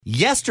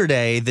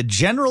yesterday, the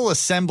General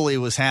Assembly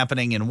was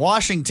happening in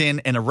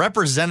Washington, and a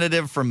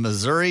representative from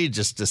Missouri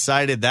just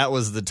decided that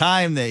was the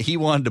time that he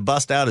wanted to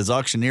bust out his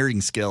auctioneering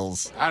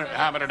skills.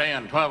 How about a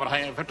down? 12 and a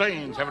half,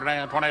 15, 7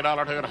 down,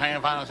 $20, 2 and a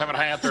half, 5, 7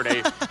 and a half, 30.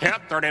 Hit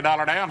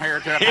 $30 down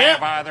here, 2 and a half,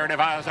 5,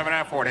 35, 7 and a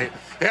half, 40. Hit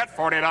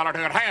 $40, 2 and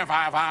a half,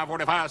 5, 5,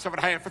 45, 7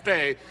 and a half, 50.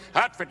 Hit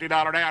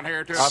 $50 down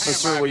here, 2 and a half.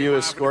 Officer, will you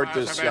escort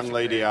this young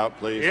lady out,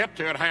 please? Hit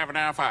 2 and a half and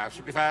now 5,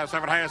 65,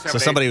 7 and a half, 70.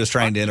 So somebody was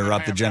trying to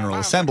interrupt the General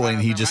Assembly,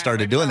 and he just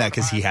started doing that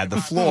because he had the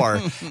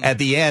floor. At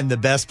the end, the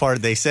best part,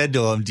 they said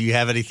to him, "Do you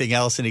have anything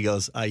else?" And he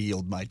goes, "I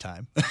yield my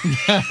time." So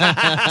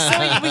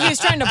he was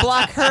trying to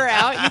block her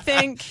out, you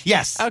think?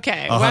 Yes.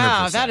 Okay. 100%.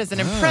 Wow, that is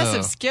an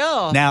impressive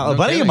skill. Now, a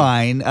buddy of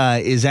mine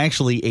is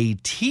actually a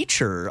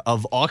teacher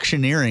of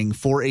auctioneering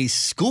for a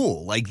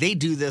school. Like, they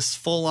do this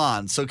full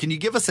on. So can you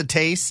give us a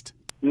taste?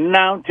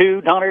 Down,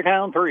 2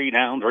 down, 3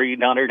 down, 3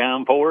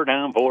 down, 4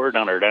 down, 4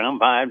 down,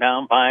 5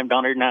 down, 5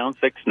 down,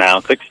 6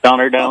 down, 6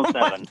 down,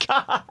 7.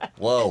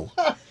 Whoa.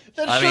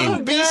 That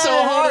shouldn't be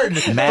so hard,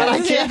 Matt, but I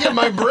can't get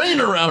my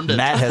brain around it.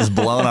 Matt has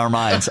blown our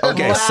minds.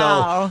 Okay,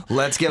 Wow. so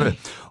let's give it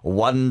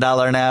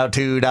 $1 now,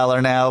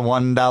 $2 now,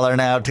 $1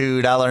 now,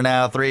 $2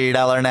 now,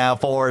 $3 now,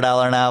 $4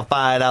 now,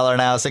 $5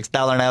 now,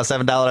 $6 now,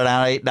 $7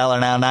 now,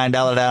 $8 now,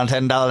 $9 down,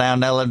 $10 down,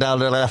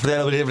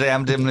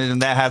 $11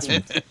 that has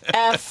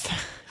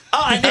F.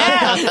 Oh, an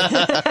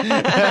F.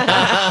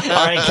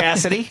 All right,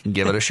 Cassidy,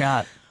 give it a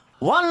shot.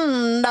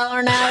 $1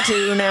 now,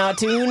 2 now,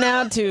 2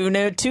 now, 2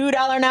 now,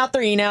 $2 now,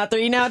 3 now,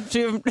 3 now,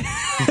 2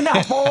 no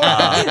 4.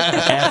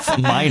 F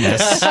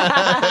minus.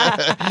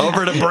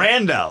 Over to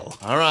Brando.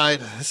 All right,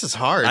 this is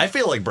hard. I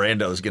feel like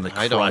Brando's going to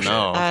crush I don't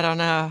know. I don't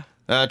know.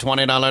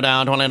 $20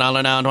 down,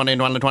 $20 down, 20,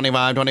 20,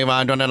 25,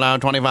 25, 20 down,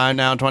 25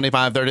 now,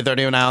 25, 30,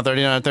 30 now,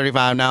 30 now,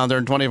 35 now,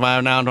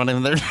 25 now, 20,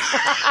 30.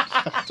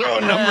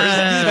 Throwing numbers.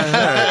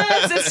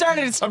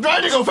 I'm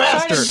trying to go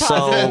faster.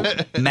 So,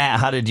 Matt,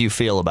 how did you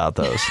feel about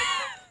those?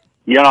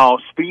 You know,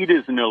 speed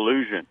is an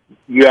illusion.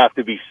 You have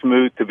to be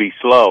smooth to be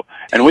slow.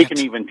 And we can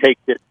even take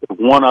it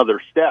one other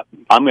step.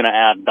 I'm going to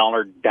add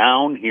dollar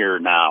down here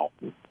now.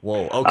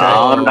 Whoa, okay.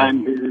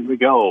 Here we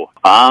go.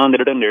 3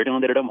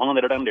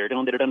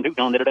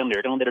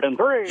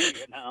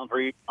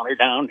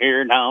 down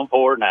here now,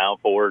 4 now,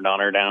 $4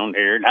 down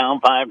here now,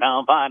 5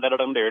 now, 5 down, 6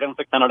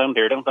 down, 7 down,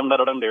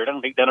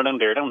 8 down,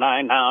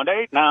 9 now,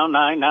 8 now,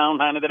 9 now,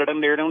 9 down,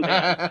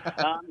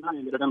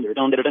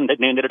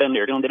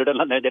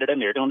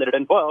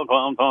 12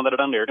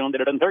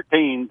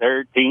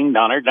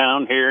 $13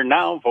 down here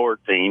now,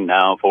 14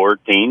 now,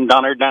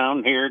 $14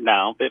 down here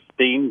now,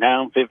 15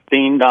 now,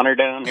 $15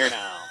 down here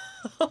now.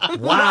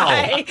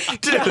 Wow.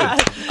 Dude,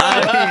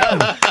 I mean,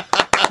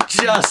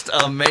 just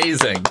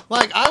amazing.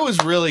 Like, I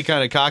was really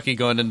kind of cocky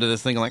going into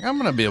this thing, like, I'm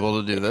going to be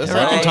able to do this. I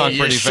Right. can talk You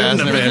pretty shouldn't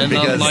fast. have been, And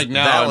because I'm like, that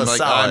now I'm was like,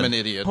 solid. I'm an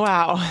idiot.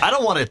 Wow. I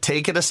don't want to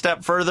take it a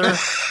step further.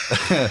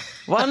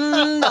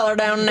 $1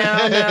 down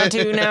now,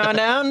 2 now,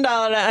 down, $1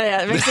 down.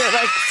 Yeah, it makes it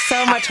like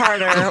so much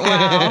harder.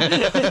 Wow.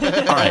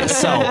 All right,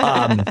 so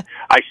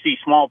I see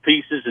small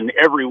pieces in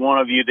every one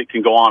of you that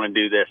can go on and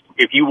do this.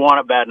 If you want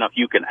it bad enough,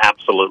 you can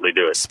absolutely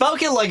do it.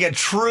 spoken like a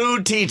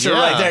true teacher Yeah.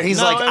 right there. He's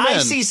No, like, I'm I in.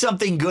 see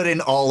something good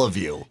in all of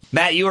you.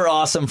 Matt, you were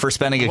awesome for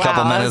spending a Wow,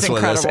 couple that minutes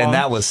was with us, and incredible.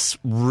 that was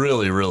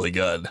really, really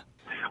good.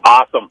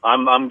 Awesome.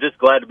 I'm just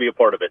glad to be a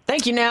part of it.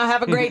 Thank you now.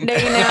 Have a great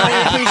day now. I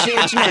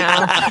appreciate you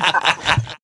now.